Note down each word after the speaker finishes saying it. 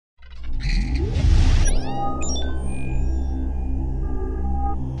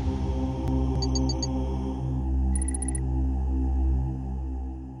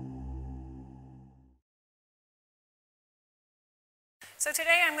So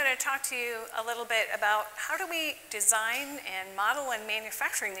today I'm going to talk to you a little bit about how do we design and model and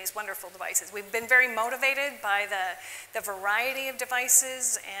manufacturing these wonderful devices. We've been very motivated by the variety of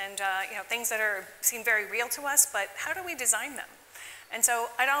devices and things that seem very real to us, but how do we design them? And so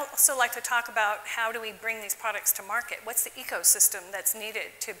I'd also like to talk about how do we bring these products to market? What's the ecosystem that's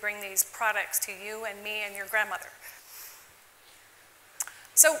needed to bring these products to you and me and your grandmother?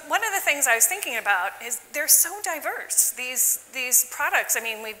 So one of the things I was thinking about is they're so diverse. These products, I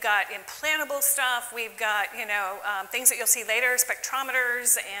mean, we've got implantable stuff, we've got, things that you'll see later,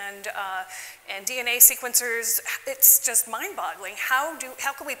 spectrometers and DNA sequencers. It's just mind-boggling. How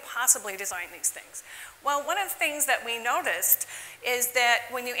could we possibly design these things? Well, one of the things that we noticed is that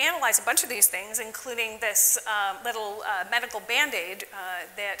when you analyze a bunch of these things, including this little medical Band-Aid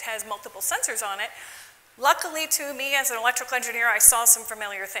that has multiple sensors on it, luckily to me as an electrical engineer, I saw some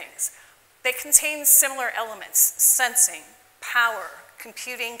familiar things. They contain similar elements: sensing, power,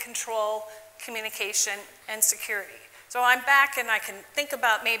 computing, control, communication, and security. So I'm back and I can think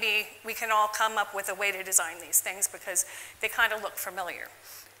about maybe we can all come up with a way to design these things because they kind of look familiar.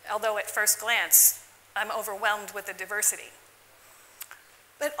 Although at first glance, I'm overwhelmed with the diversity.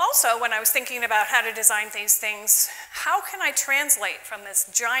 But also, when I was thinking about how to design these things, how can I translate from this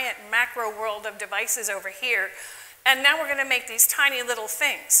giant macro world of devices over here, and now we're going to make these tiny little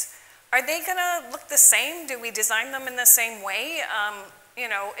things? Are they going to look the same? Do we design them in the same way?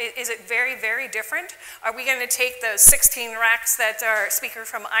 Is it very, very different? Are we going to take those 16 racks that our speaker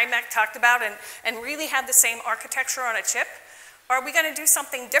from IMEC talked about and really have the same architecture on a chip? Or are we going to do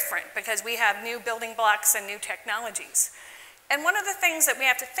something different because we have new building blocks and new technologies? And one of the things that we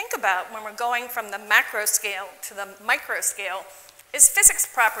have to think about when we're going from the macro scale to the micro scale is physics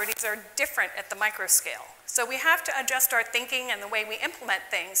properties are different at the micro scale. So we have to adjust our thinking and the way we implement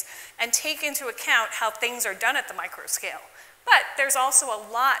things and take into account how things are done at the micro scale. But there's also a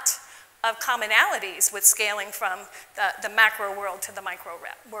lot of commonalities with scaling from the macro world to the micro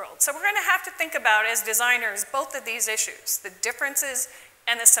world. So we're going to have to think about, as designers, both of these issues, the differences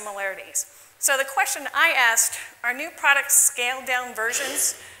and the similarities. So the question I asked, are new products scaled down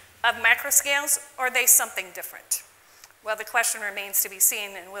versions of macro scales, or are they something different? Well, the question remains to be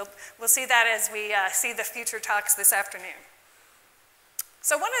seen, and we'll see that as we see the future talks this afternoon.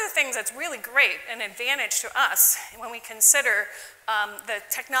 So one of the things that's really great, an advantage to us when we consider the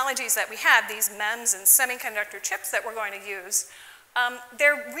technologies that we have, these MEMS and semiconductor chips that we're going to use,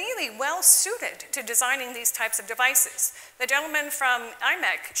 they're really well suited to designing these types of devices. The gentleman from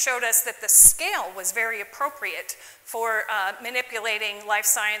IMEC showed us that the scale was very appropriate for manipulating life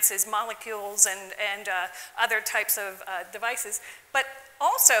sciences molecules and other types of devices. But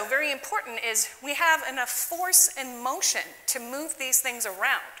also, very important is we have enough force and motion to move these things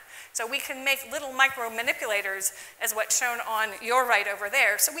around. So we can make little micro manipulators, as what's shown on your right over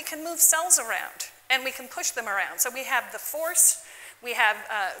there, so we can move cells around and we can push them around. So we have the force, we have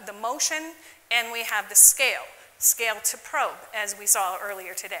the motion, and we have the scale to probe, as we saw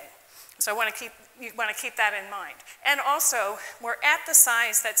earlier today. So you want to keep that in mind. And also, we're at the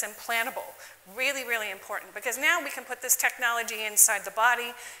size that's implantable. Really, really important, because now we can put this technology inside the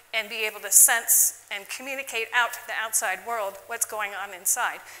body and be able to sense and communicate out to the outside world what's going on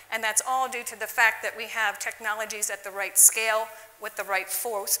inside. And that's all due to the fact that we have technologies at the right scale with the right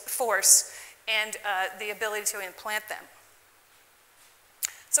force and the ability to implant them.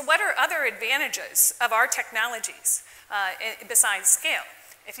 So what are other advantages of our technologies besides scale?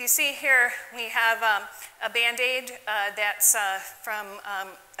 If you see here, we have a Band-Aid that's from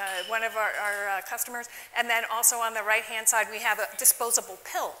one of our customers, and then also on the right-hand side, we have a disposable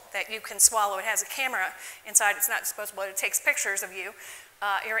pill that you can swallow. It has a camera inside. It's not disposable. It takes pictures of you,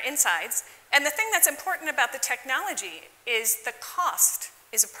 your insides. And the thing that's important about the technology is the cost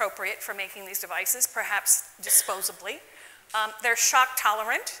is appropriate for making these devices, perhaps disposably. They're shock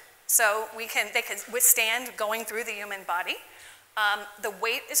tolerant, so they can withstand going through the human body. The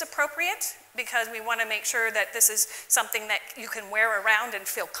weight is appropriate because we want to make sure that this is something that you can wear around and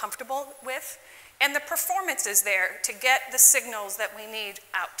feel comfortable with. And the performance is there to get the signals that we need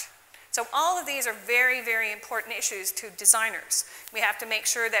out. So all of these are very, very important issues to designers. We have to make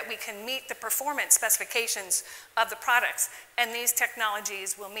sure that we can meet the performance specifications of the products, and these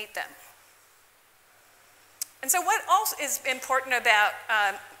technologies will meet them. And so what else is important about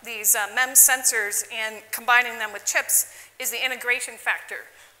these MEMS sensors and combining them with chips is the integration factor.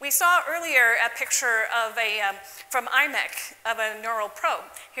 We saw earlier a picture of from IMEC of a neural probe.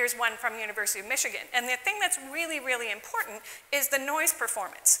 Here's one from University of Michigan. And the thing that's really, really important is the noise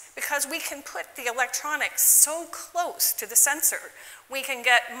performance, because we can put the electronics so close to the sensor, we can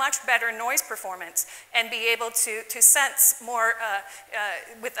get much better noise performance and be able to sense more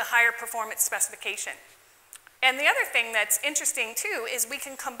with a higher performance specification. And the other thing that's interesting too is we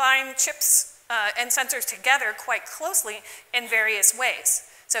can combine chips and sensors together quite closely in various ways.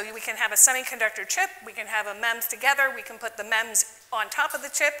 So we can have a semiconductor chip, we can have a MEMS together, we can put the MEMS on top of the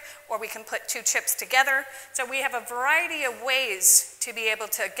chip, or we can put two chips together. So we have a variety of ways to be able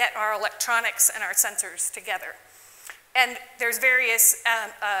to get our electronics and our sensors together. And there's various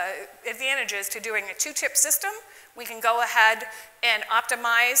advantages to doing a two-chip system. We can go ahead and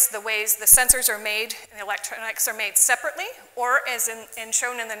optimize the ways the sensors are made and the electronics are made separately, or as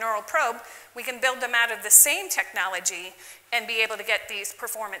shown in the neural probe, we can build them out of the same technology and be able to get these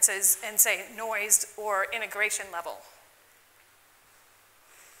performances in, say, noise or integration level.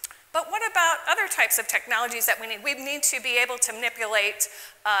 But what about other types of technologies that we need? We need to be able to manipulate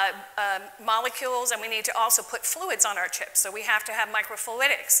molecules, and we need to also put fluids on our chips. So we have to have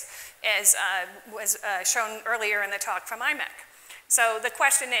microfluidics, as was shown earlier in the talk from IMEC. So the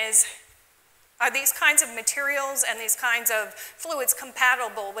question is, are these kinds of materials and these kinds of fluids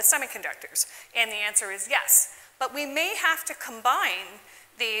compatible with semiconductors? And the answer is yes. But we may have to combine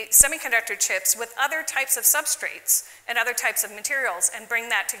the semiconductor chips with other types of substrates and other types of materials and bring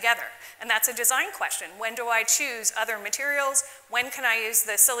that together. And that's a design question. When do I choose other materials? When can I use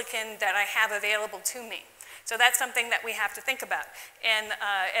the silicon that I have available to me? So that's something that we have to think about. And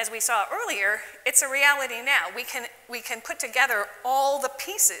as we saw earlier, it's a reality now. We can put together all the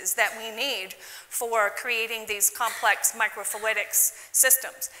pieces that we need for creating these complex microfluidics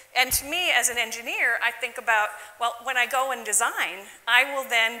systems. And to me, as an engineer, I think about, well, when I go and design, I will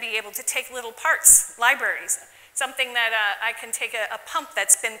then be able to take little parts, libraries, something that I can take a pump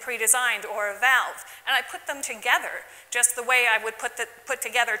that's been pre-designed or a valve, and I put them together just the way I would put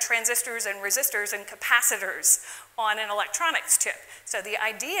together transistors and resistors and capacitors on an electronics chip. So the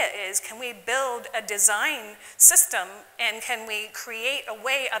idea is, can we build a design system, and can we create a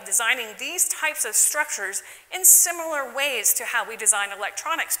way of designing these types of structures in similar ways to how we design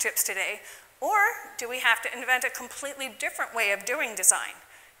electronics chips today? Or do we have to invent a completely different way of doing design?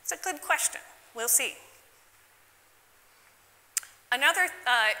 It's a good question. We'll see. Another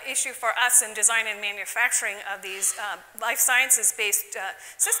issue for us in design and manufacturing of these life sciences-based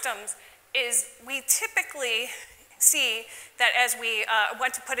systems is we typically see that as we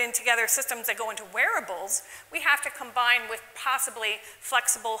want to put in together systems that go into wearables, we have to combine with possibly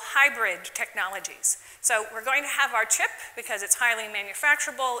flexible hybrid technologies. So we're going to have our chip because it's highly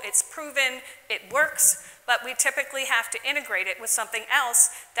manufacturable, it's proven, it works, but we typically have to integrate it with something else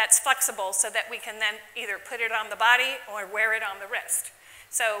that's flexible so that we can then either put it on the body or wear it on the wrist.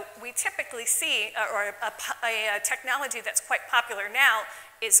 So we typically see, or a technology that's quite popular now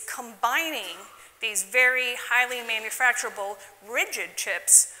is combining these very highly manufacturable rigid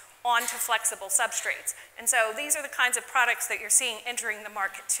chips onto flexible substrates. And so these are the kinds of products that you're seeing entering the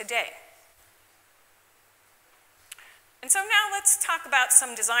market today. And so now let's talk about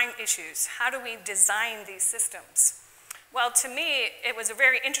some design issues. How do we design these systems? Well, to me, it was a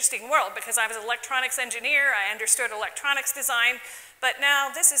very interesting world because I was an electronics engineer, I understood electronics design, but now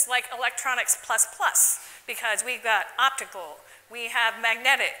this is like electronics plus plus because we've got optical, we have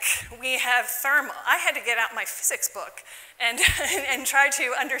magnetic, we have thermal. I had to get out my physics book and, and try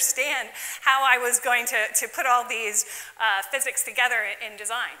to understand how I was going to put all these physics together in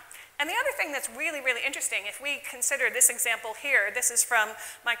design. And the other thing that's really, really interesting, if we consider this example here, this is from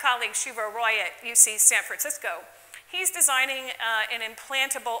my colleague Shiva Roy at UC San Francisco. He's designing an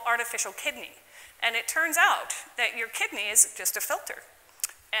implantable artificial kidney. And it turns out that your kidney is just a filter.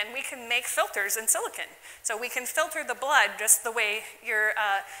 And we can make filters in silicon. So we can filter the blood just the way your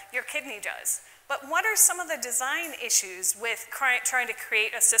kidney does. But what are some of the design issues with trying to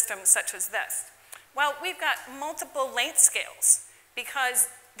create a system such as this? Well, we've got multiple length scales because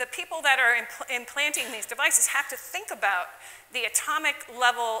the people that are implanting these devices have to think about the atomic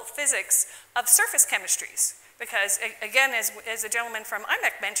level physics of surface chemistries. Because again, as the gentleman from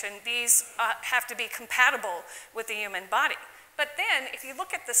IMEC mentioned, these have to be compatible with the human body. But then, if you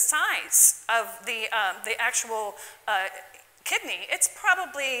look at the size of the actual kidney, it's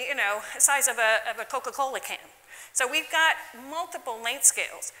probably, you know, the size of a Coca-Cola can. So we've got multiple length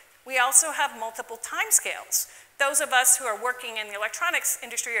scales. We also have multiple time scales. Those of us who are working in the electronics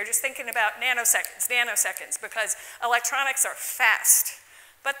industry are just thinking about nanoseconds, because electronics are fast.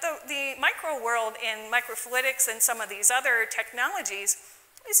 But the micro world in microfluidics and some of these other technologies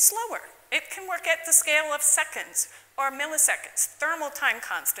is slower. It can work at the scale of seconds or milliseconds. Thermal time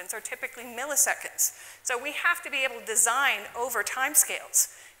constants are typically milliseconds. So we have to be able to design over time scales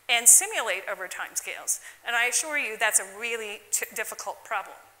and simulate over time scales. And I assure you that's a really difficult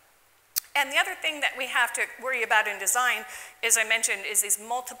problem. And the other thing that we have to worry about in design, as I mentioned, is these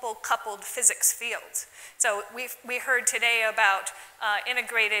multiple coupled physics fields. So we heard today about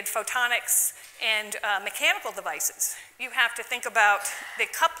integrated photonics and mechanical devices. You have to think about the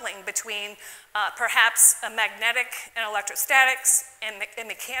coupling between perhaps a magnetic and electrostatics and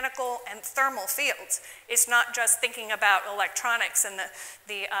mechanical and thermal fields. It's not just thinking about electronics and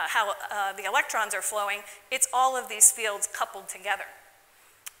how the electrons are flowing. It's all of these fields coupled together.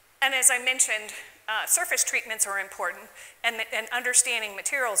 And as I mentioned, surface treatments are important, and understanding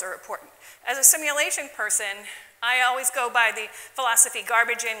materials are important. As a simulation person, I always go by the philosophy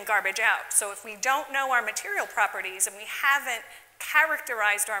garbage in, garbage out. So if we don't know our material properties and we haven't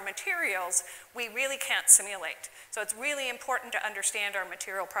characterized our materials, we really can't simulate. So it's really important to understand our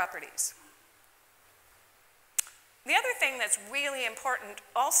material properties. The other thing that's really important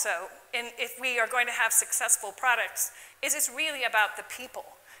also, if we are going to have successful products, is it's really about the people.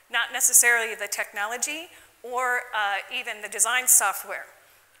 Not necessarily the technology or even the design software.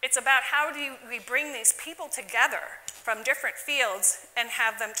 It's about how do we bring these people together from different fields and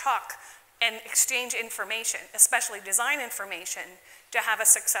have them talk and exchange information, especially design information, to have a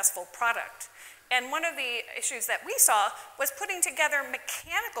successful product. And one of the issues that we saw was putting together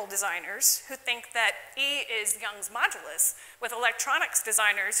mechanical designers who think that E is Young's modulus, with electronics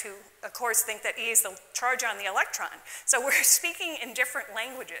designers who, of course, think that E is the charge on the electron. So we're speaking in different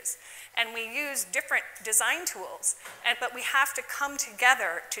languages, and we use different design tools, but we have to come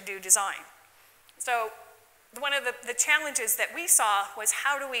together to do design. So one of the challenges that we saw was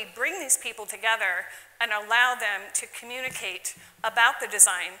how do we bring these people together and allow them to communicate about the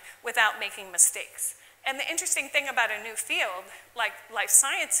design without making mistakes. And the interesting thing about a new field like life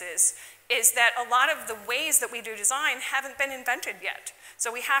sciences is that a lot of the ways that we do design haven't been invented yet.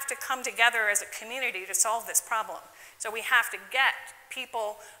 So we have to come together as a community to solve this problem. So we have to get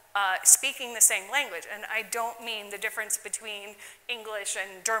people speaking the same language. And I don't mean the difference between English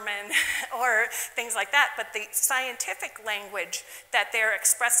and German or things like that, but the scientific language that they're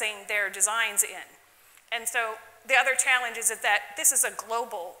expressing their designs in. And so the other challenge is that this is a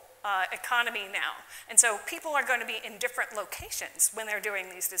global economy now. And so people are going to be in different locations when they're doing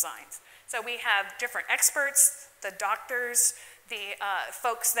these designs. So we have different experts, the doctors, the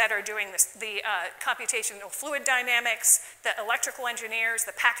folks that are doing the computational fluid dynamics, the electrical engineers,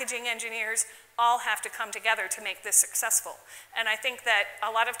 the packaging engineers, all have to come together to make this successful. And I think that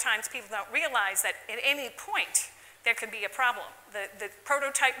a lot of times people don't realize that at any point there could be a problem. The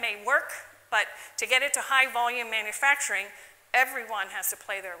prototype may work, but to get it to high volume manufacturing, everyone has to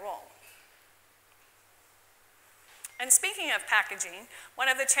play their role. And speaking of packaging, one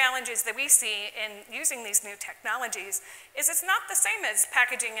of the challenges that we see in using these new technologies is it's not the same as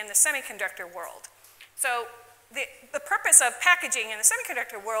packaging in the semiconductor world. So the purpose of packaging in the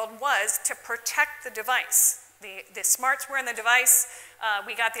semiconductor world was to protect the device. The smarts were in the device,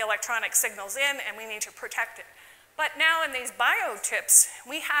 we got the electronic signals in, and we need to protect it. But now in these biochips,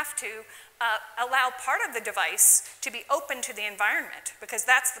 we have to allow part of the device to be open to the environment, because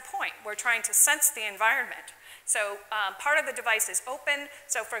that's the point. We're trying to sense the environment. So part of the device is open.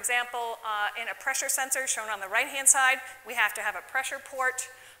 So for example, in a pressure sensor shown on the right-hand side, we have to have a pressure port.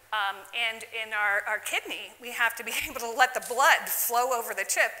 And in our kidney, we have to be able to let the blood flow over the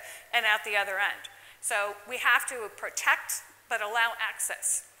chip and out the other end. So we have to protect, but allow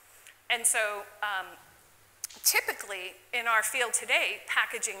access. And so typically, in our field today,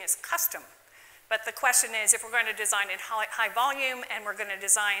 packaging is custom. But the question is, if we're going to design in high volume and we're going to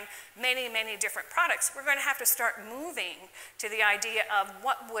design many, many different products, we're going to have to start moving to the idea of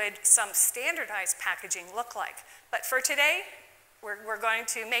what would some standardized packaging look like. But for today, we're going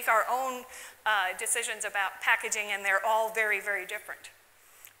to make our own decisions about packaging, and they're all very, very different.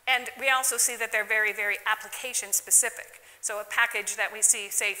 And we also see that they're very, very application specific. So a package that we see,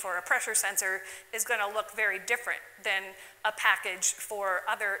 say, for a pressure sensor is going to look very different than a package for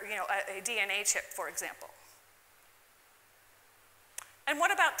other, a DNA chip, for example. And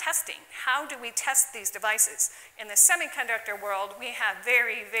what about testing? How do we test these devices? In the semiconductor world, we have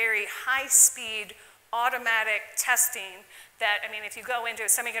very, very high-speed automatic testing that, if you go into a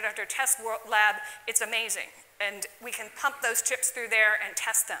semiconductor test lab, it's amazing. And we can pump those chips through there and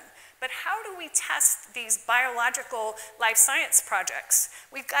test them. But how do we test these biological life science projects?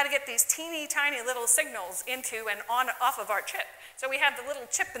 We've got to get these teeny tiny little signals into and on off of our chip. So we have the little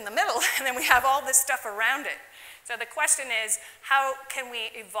chip in the middle, and then we have all this stuff around it. So the question is, how can we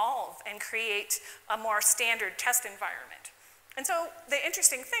evolve and create a more standard test environment? And so the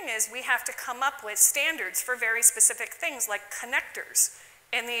interesting thing is we have to come up with standards for very specific things like connectors.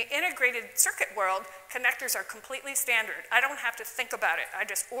 In the integrated circuit world, connectors are completely standard. I don't have to think about it. I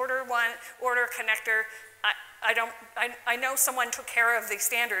just order a connector. I know someone took care of the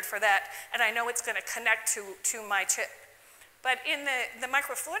standard for that, and I know it's going to connect to my chip. But in the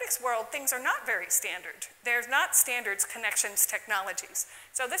microfluidics world, things are not very standard. There's not standards connections technologies.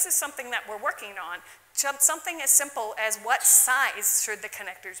 So this is something that we're working on. Something as simple as what size should the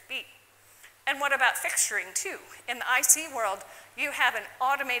connectors be? And what about fixturing too? In the IC world, you have an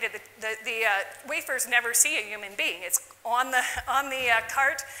automated, the wafers never see a human being. It's on the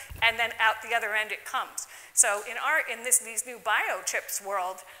cart, and then out the other end it comes. So in these new biochips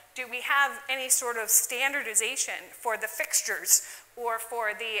world, do we have any sort of standardization for the fixtures or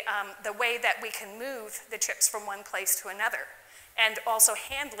for the way that we can move the chips from one place to another? And also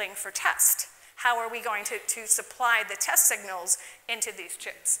handling for test. How are we going to supply the test signals into these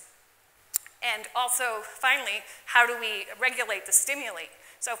chips? And also, finally, how do we regulate the stimuli?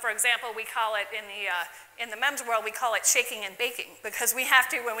 So, for example, we call it in the MEMS world, we call it shaking and baking, because we have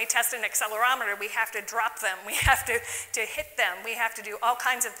to, when we test an accelerometer, we have to drop them, we have to hit them, we have to do all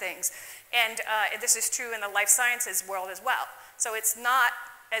kinds of things. And this is true in the life sciences world as well. So it's not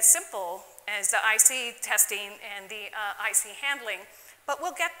as simple as the IC testing and the IC handling, but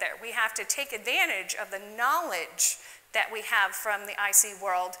we'll get there. We have to take advantage of the knowledge that we have from the IC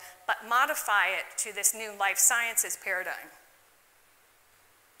world, but modify it to this new life sciences paradigm.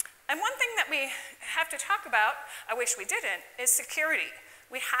 And one thing that we have to talk about, I wish we didn't, is security.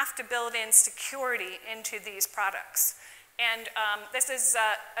 We have to build in security into these products. And this is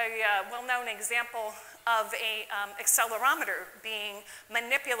a well-known example of an accelerometer being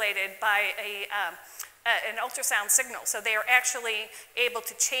manipulated by an ultrasound signal. So they are actually able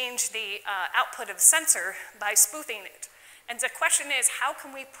to change the output of the sensor by spoofing it. And the question is, how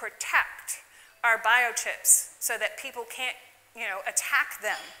can we protect our biochips so that people can't, attack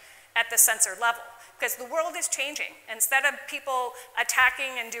them at the sensor level? Because the world is changing. Instead of people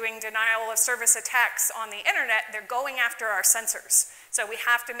attacking and doing denial of service attacks on the internet, they're going after our sensors. So we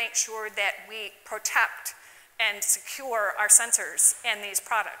have to make sure that we protect and secure our sensors in these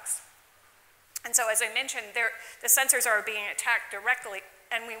products. And so as I mentioned, the sensors are being attacked directly,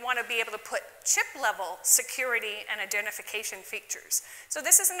 and we want to be able to put chip-level security and identification features. So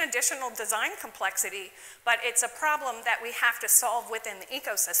this is an additional design complexity, but it's a problem that we have to solve within the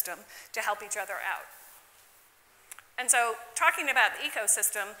ecosystem to help each other out. And so talking about the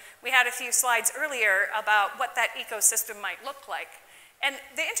ecosystem, we had a few slides earlier about what that ecosystem might look like. And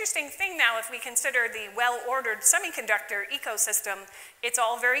the interesting thing now, if we consider the well-ordered semiconductor ecosystem, it's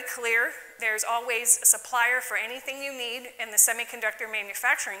all very clear. There's always a supplier for anything you need in the semiconductor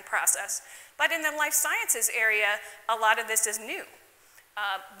manufacturing process. But in the life sciences area, a lot of this is new.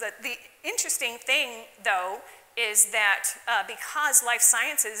 The interesting thing, though, is that because life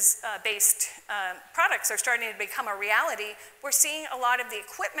sciences-based products are starting to become a reality, we're seeing a lot of the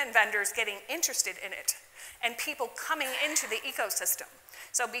equipment vendors getting interested in it, and people coming into the ecosystem.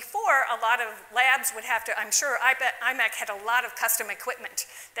 So before, a lot of labs would have to, I bet IMEC had a lot of custom equipment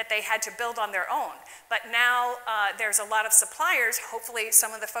that they had to build on their own. But now there's a lot of suppliers, hopefully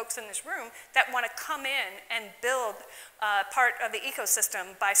some of the folks in this room, that want to come in and build part of the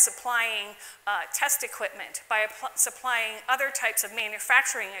ecosystem by supplying test equipment, by supplying other types of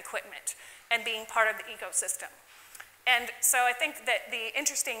manufacturing equipment, and being part of the ecosystem. And so I think that the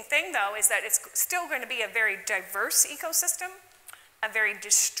interesting thing, though, is that it's still going to be a very diverse ecosystem, a very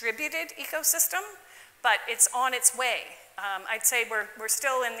distributed ecosystem, but it's on its way. I'd say we're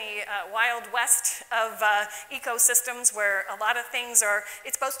still in the wild west of ecosystems where a lot of things are,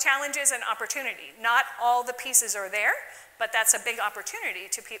 it's both challenges and opportunity. Not all the pieces are there, but that's a big opportunity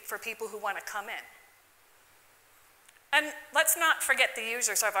for people who want to come in. And let's not forget the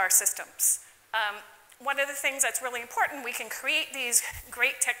users of our systems. One of the things that's really important, we can create these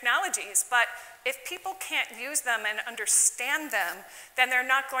great technologies, but if people can't use them and understand them, then they're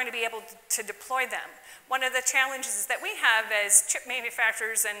not going to be able to deploy them. One of the challenges that we have as chip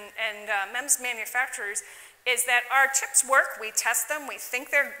manufacturers and MEMS manufacturers is that our chips work, we test them, we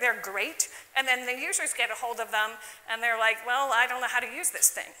think they're great, and then the users get a hold of them and they're like, well, I don't know how to use this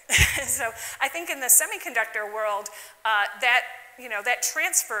thing. So I think in the semiconductor world, that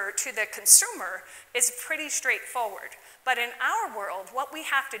transfer to the consumer is pretty straightforward. But in our world, what we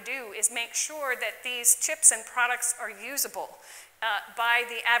have to do is make sure that these chips and products are usable by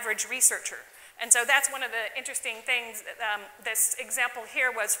the average researcher. And so that's one of the interesting things. This example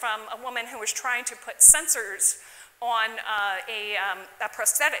here was from a woman who was trying to put sensors on a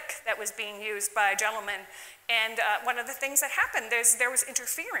prosthetic that was being used by a gentleman. And one of the things that happened, there was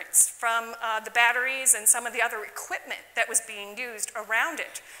interference from the batteries and some of the other equipment that was being used around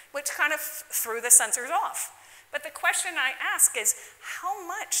it, which kind of threw the sensors off. But the question I ask is, how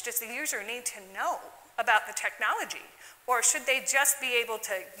much does the user need to know about the technology? Or should they just be able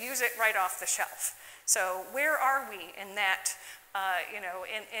to use it right off the shelf? So where are we in that,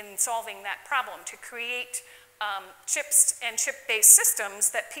 in solving that problem to create chips and chip-based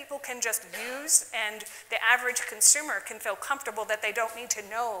systems that people can just use and the average consumer can feel comfortable that they don't need to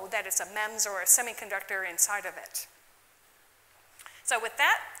know that it's a MEMS or a semiconductor inside of it. So with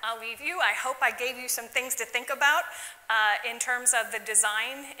that, I'll leave you. I hope I gave you some things to think about in terms of the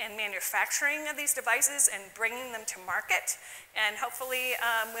design and manufacturing of these devices and bringing them to market. And hopefully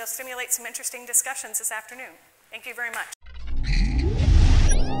we'll stimulate some interesting discussions this afternoon. Thank you very much.